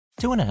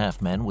Two and a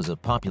Half Men was a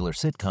popular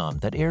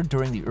sitcom that aired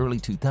during the early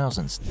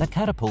 2000s that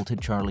catapulted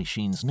Charlie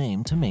Sheen's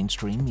name to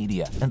mainstream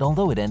media. And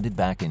although it ended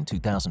back in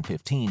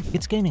 2015,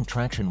 it's gaining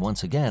traction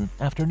once again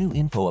after new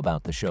info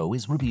about the show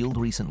is revealed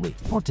recently.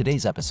 For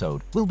today's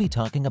episode, we'll be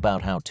talking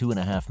about how Two and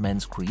a Half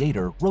Men's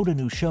creator wrote a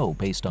new show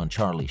based on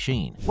Charlie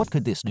Sheen. What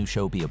could this new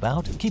show be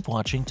about? Keep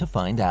watching to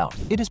find out.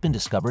 It has been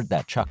discovered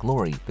that Chuck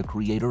Lorre, the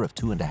creator of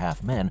Two and a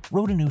Half Men,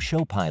 wrote a new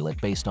show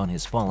pilot based on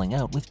his falling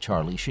out with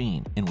Charlie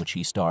Sheen, in which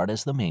he starred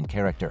as the main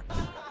character.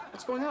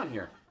 What's going on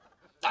here?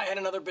 I had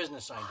another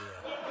business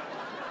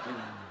idea.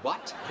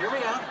 What? Hear me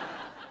out.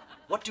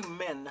 What do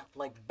men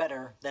like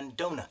better than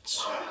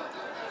donuts?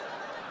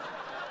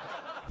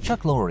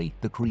 Chuck Lorre,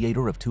 the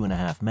creator of Two and a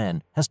Half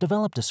Men, has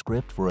developed a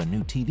script for a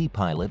new TV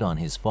pilot on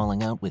his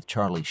falling out with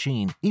Charlie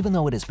Sheen, even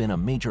though it has been a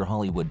major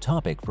Hollywood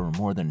topic for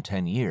more than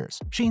 10 years.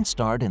 Sheen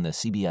starred in the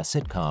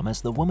CBS sitcom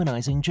as the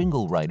womanizing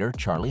jingle writer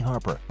Charlie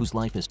Harper, whose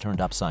life is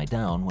turned upside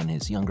down when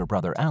his younger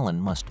brother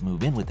Alan must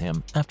move in with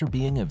him after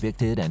being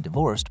evicted and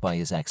divorced by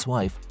his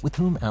ex-wife, with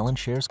whom Alan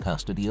shares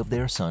custody of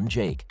their son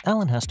Jake.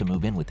 Alan has to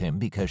move in with him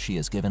because she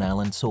has given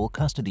Alan sole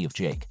custody of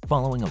Jake.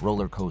 Following a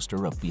roller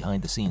coaster of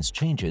behind-the-scenes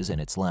changes in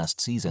its last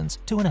seasons,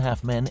 Two and a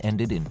Half Men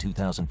ended in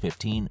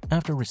 2015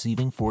 after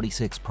receiving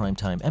 46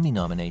 Primetime Emmy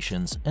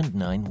nominations and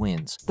 9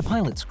 wins. The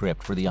pilot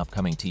script for the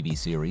upcoming TV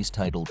series,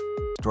 titled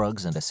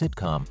Drugs and a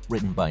Sitcom,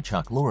 written by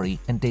Chuck Lorre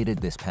and dated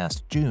this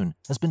past June,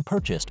 has been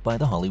purchased by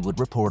The Hollywood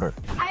Reporter.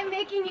 I'm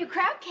making you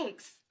crab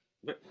cakes.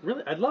 But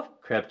really, I love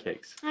crab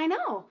cakes. I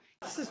know.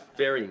 This is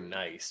very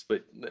nice,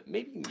 but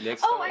maybe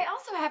next Oh, time... I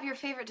also have your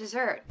favorite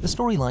dessert. The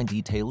storyline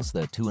details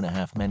the Two and a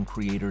Half Men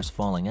creators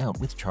falling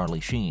out with Charlie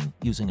Sheen,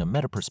 using a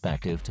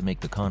meta-perspective to make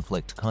the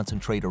conflict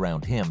concentrate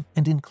around him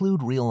and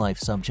include real-life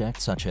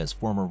subjects such as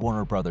former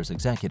Warner Brothers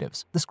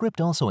executives. The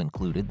script also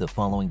included the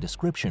following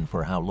description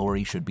for how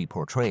Lorre should be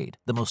portrayed: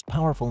 the most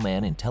powerful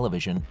man in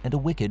television and a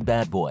wicked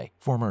bad boy.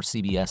 Former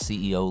CBS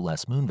CEO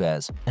Les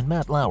Moonves and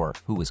Matt Lauer,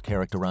 who was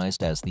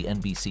characterized as the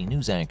NBC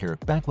News anchor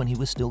back when he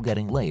was still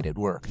getting laid at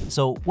work.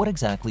 So, what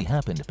exactly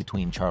happened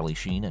between Charlie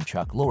Sheen and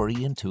Chuck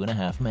Lorre in Two and a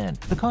Half Men?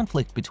 The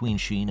conflict between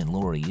Sheen and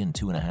Lorre in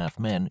Two and a Half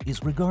Men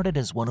is regarded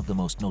as one of the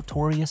most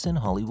notorious in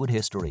Hollywood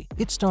history.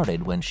 It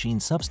started when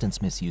Sheen's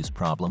substance misuse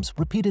problems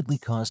repeatedly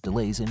caused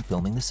delays in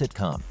filming the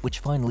sitcom, which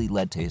finally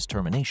led to his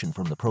termination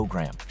from the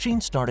program.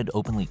 Sheen started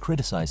openly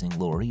criticizing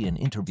Lorre in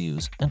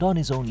interviews and on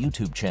his own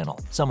YouTube channel.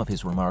 Some of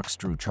his remarks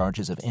drew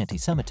charges of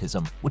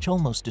anti-Semitism, which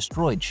almost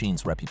destroyed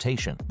Sheen's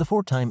reputation. The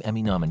 4-time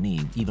Emmy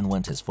nominee even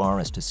went as far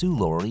as to sue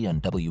Lorre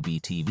and WB-TV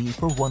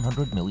for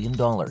 $100 million.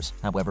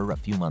 However, a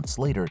few months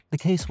later, the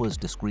case was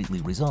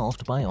discreetly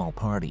resolved by all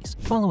parties.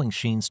 Following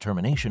Sheen's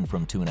termination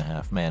from Two and a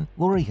Half Men,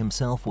 Lorre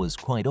himself was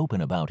quite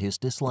open about his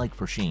dislike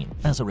for Sheen.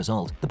 As a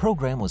result, the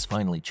program was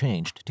finally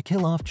changed to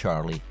kill off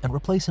Charlie and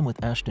replace him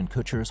with Ashton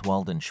Kutcher's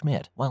Walden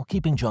Schmidt, while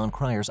keeping Jon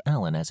Cryer's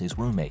Alan as his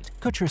roommate.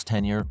 Kutcher's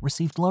tenure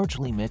received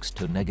largely mixed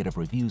to negative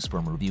reviews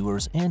from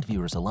reviewers and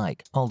viewers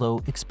alike,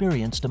 although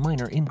experienced a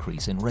minor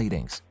increase in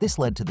ratings. This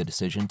led to the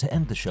decision to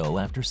end the show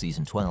after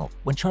season 12.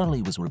 When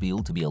Charlie was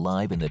revealed to be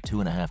alive in the Two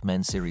and a Half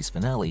Men series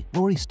finale,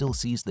 Lorre still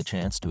seized the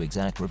chance to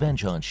exact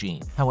revenge on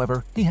Sheen.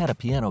 However, he had a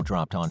piano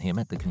dropped on him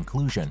at the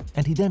conclusion,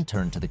 and he then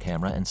turned to the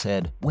camera and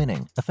said,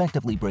 "Winning,"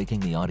 effectively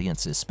breaking the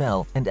audience's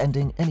spell and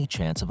ending any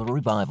chance of a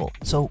revival.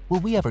 So, will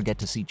we ever get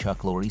to see Chuck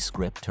Lorre's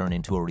script turn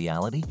into a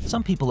reality?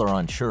 Some people are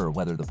unsure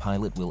whether the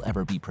pilot will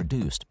ever be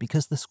produced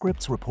because the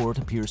script's report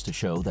appears to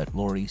show that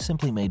Lorre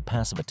simply made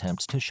passive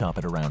attempts to shop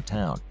it around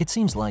town. It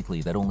seems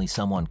likely that only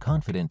someone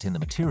confident in the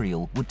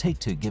material would take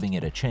to giving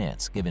it a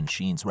chance, given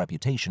Sheen's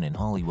reputation in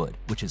Hollywood,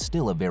 which is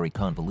still a very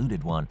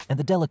convoluted one, and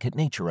the delicate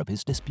nature of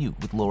his dispute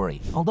with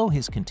Lorre. Although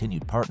his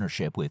continued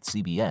partnership with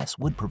CBS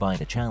would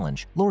provide a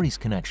challenge, Lorre's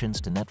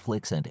connections to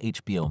Netflix and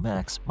HBO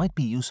Max might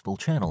be useful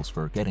channels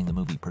for getting the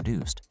movie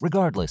produced.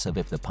 Regardless of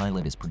if the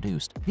pilot is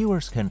produced,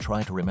 viewers can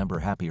try to remember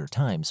happier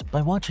times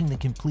by watching the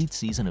complete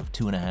season of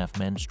Two and a Half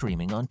Men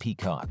streaming on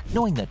Peacock.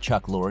 Knowing that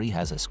Chuck Lorre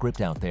has a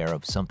script out there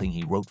of something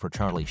he wrote for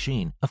Charlie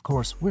Sheen, of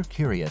course, we're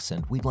curious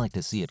and we'd like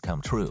to see it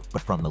come true,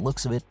 but from the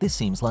looks of it, this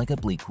seems like a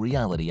bleak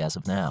reality as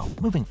of now.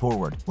 Moving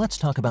forward, let's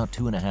talk about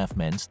Two and a Half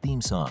Men's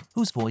theme song.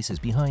 Whose voice is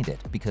behind it?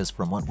 Because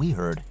from what we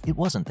heard, it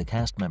wasn't the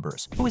cast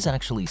members. Who is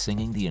actually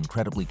singing the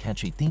incredibly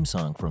catchy theme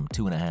song from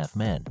Two and a Half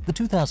Men? The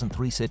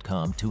 2003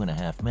 sitcom Two and a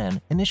Half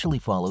Men initially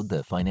followed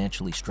the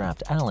financially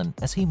strapped Alan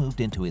as he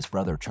moved into his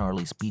brother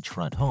Charlie's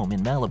beachfront home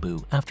in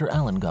Malibu after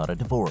Alan got a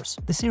divorce.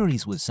 The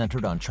series was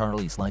centered on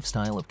Charlie's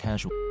lifestyle of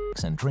casual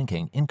and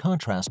drinking, in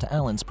contrast to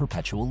Alan's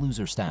perpetual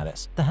loser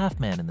status. The half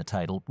man in the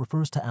title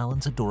refers to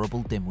Alan's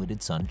adorable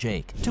dim-witted son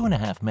Jake. Two and a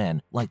Half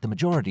Men, like the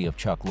majority of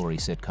Chuck Lorre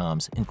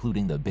sitcoms,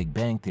 including The Big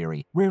Bang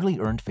Theory, rarely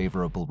earned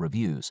favorable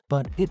reviews,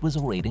 but it was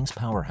a ratings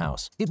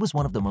powerhouse. It was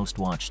one of the most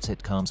watched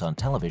sitcoms on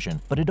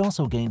television, but it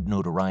also gained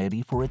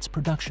notoriety for its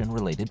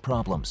production-related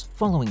problems.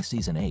 Following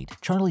season 8,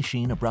 Charlie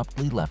Sheen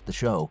abruptly left the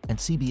show, and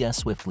CBS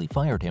swiftly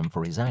fired him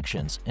for his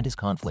actions and his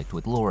conflict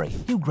with Lorre.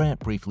 Hugh Grant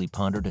briefly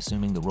pondered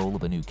assuming the role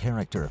of a new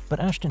character, but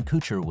Ashton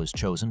Kutcher was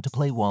chosen to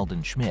play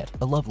Walden Schmidt,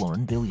 a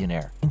lovelorn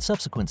billionaire. In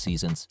subsequent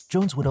seasons,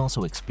 Jones would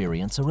also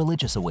experience a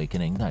religious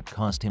awakening that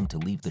caused him to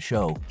leave the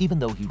show, even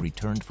though he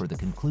returned for the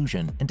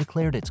conclusion and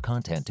declared its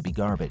content to be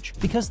garbage.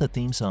 Because the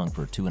theme song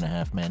for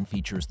 2.5 Men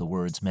features the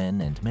words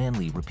men and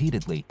manly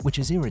repeatedly, which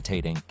is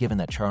irritating given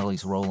that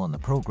Charlie's role on the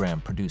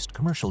program produced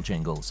commercial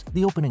jingles,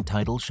 the opening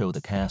titles show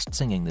the cast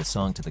singing this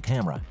song to the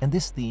camera, and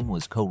this theme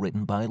was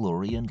co-written by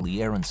Laurie and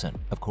Lee Aronson.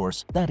 Of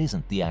course, that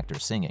isn't the actor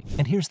singing.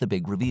 And here's the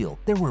big reveal.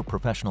 There were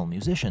professional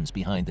musicians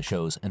behind the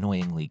show's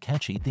annoyingly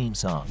catchy theme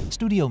song.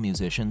 Studio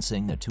musicians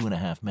sing the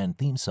 2.5 Men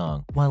theme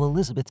song, while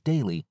Elizabeth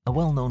Daily, a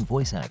well-known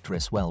voice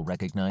actress well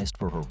recognized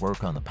for her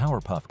work on the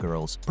Powerpuff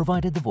Girls,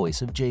 provided the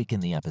voice of Jake in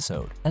the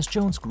episode. As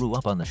Jones grew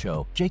up on the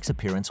show, Jake's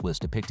appearance was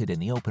depicted in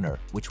the opener,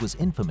 which was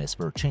infamous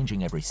for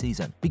changing every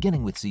season.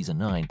 Beginning with season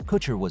 9,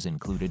 Kutcher was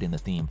included in the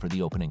theme for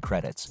the opening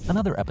credits.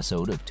 Another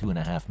episode of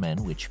 2.5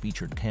 Men, which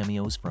featured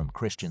cameos from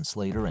Christian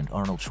Slater and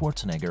Arnold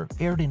Schwarzenegger,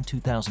 aired in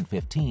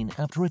 2015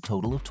 after a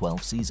total of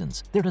 12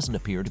 seasons. There doesn't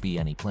appear to be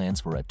any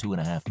plans for a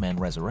 2.5 Men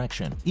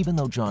resurrection, even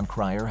though Jon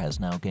Cryer has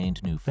now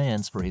gained new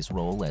fans for his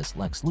role as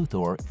Lex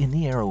Luthor in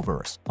the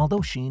Arrowverse.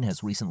 Although Sheen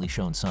has recently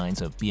shown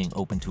signs of being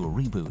open to a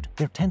reboot,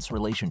 their tense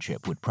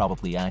relationship would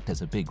probably act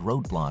as a big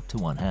roadblock to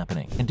one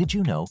happening. And did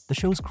you know, the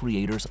show's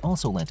creators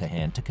also lent a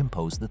hand to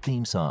compose the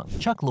theme song.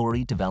 Chuck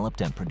Lorre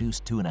developed and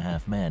produced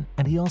 2.5 Men,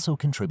 and he also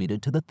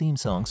contributed to the theme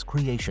song's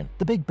creation.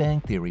 The Big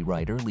Bang Theory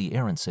writer Lee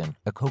Aronson,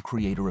 a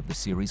co-creator of the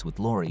series with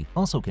Lorre,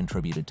 also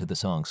contributed to the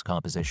song's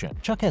composition.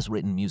 Chuck has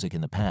written music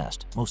in the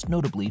past, most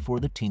notably for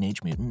the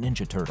Teenage Mutant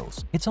Ninja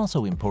Turtles. It's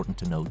also important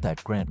to note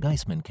that Grant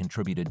Geisman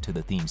contributed to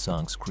the theme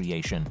song's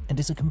creation and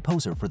is a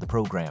composer for the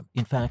program.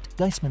 In fact,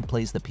 Geisman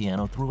plays the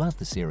piano throughout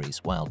the series,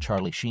 while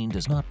Charlie Sheen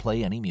does not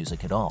play any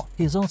music at all.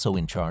 He is also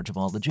in charge of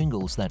all the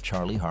jingles that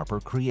Charlie Harper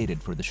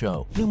created for the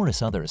show.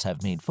 Numerous others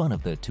have made fun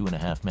of the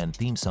 2.5 Men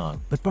theme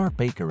song, but Bart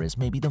Baker is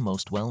maybe the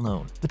most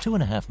well-known. The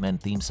 2.5 Men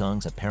theme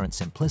song's apparent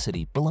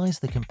simplicity belies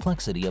the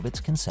complexity of its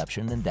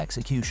conception and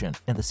execution,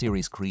 and the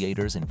series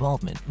creators'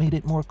 involvement made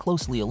it more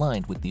closely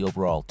aligned with the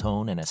overall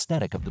tone and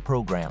aesthetic of the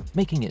program,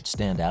 making it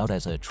stand out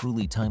as a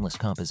truly timeless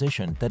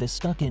composition that is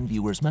stuck in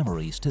viewers'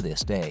 memories to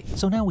this day.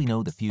 So now we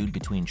know the feud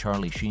between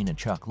Charlie Sheen and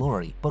Chuck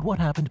Lorre, but what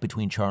happened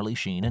between Charlie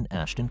Sheen and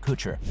Ashton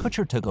Kutcher?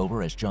 Kutcher took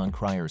over as Jon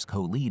Cryer's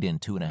co-lead in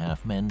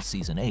 2.5 Men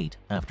Season 8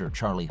 after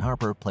Charlie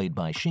Harper, played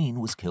by Sheen,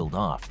 was killed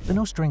off. The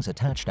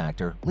no-strings-attached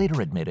actor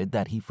later admitted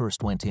that he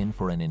first went in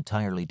for an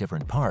entirely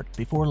different part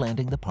before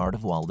landing the part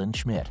of Walden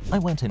Schmidt. I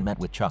went and met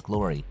with Chuck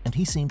Lorre, and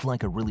he seemed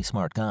like a really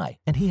smart guy,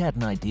 and he had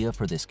an idea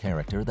for this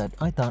character that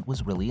I thought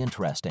was really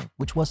interesting,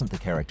 which wasn't the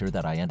character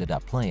that I ended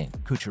up playing,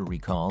 Kutcher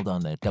recalled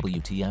on the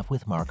WTF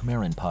with Mark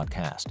Maron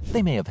podcast.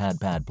 They may have had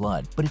bad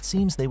blood, but it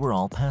seems they were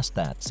all past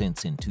that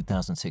since in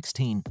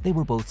 2016, they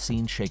were both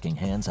seen shaking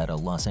hands at a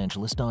Los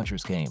Angeles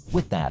Dodgers game.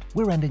 With that,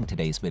 we're ending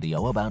today's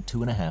video about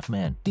 2.5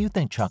 Men. Do you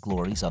think Chuck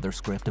Lorre's other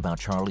script about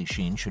Charlie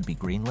Sheen should be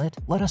greenlit?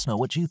 Let us know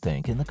what you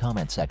think in the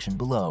comment section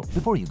below.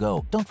 Before you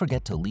go, don't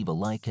forget to leave a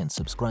like and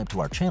subscribe to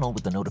our channel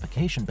with the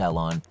notification bell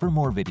on for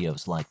more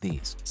videos like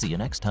these. See you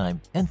next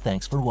time, and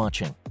thanks for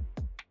watching.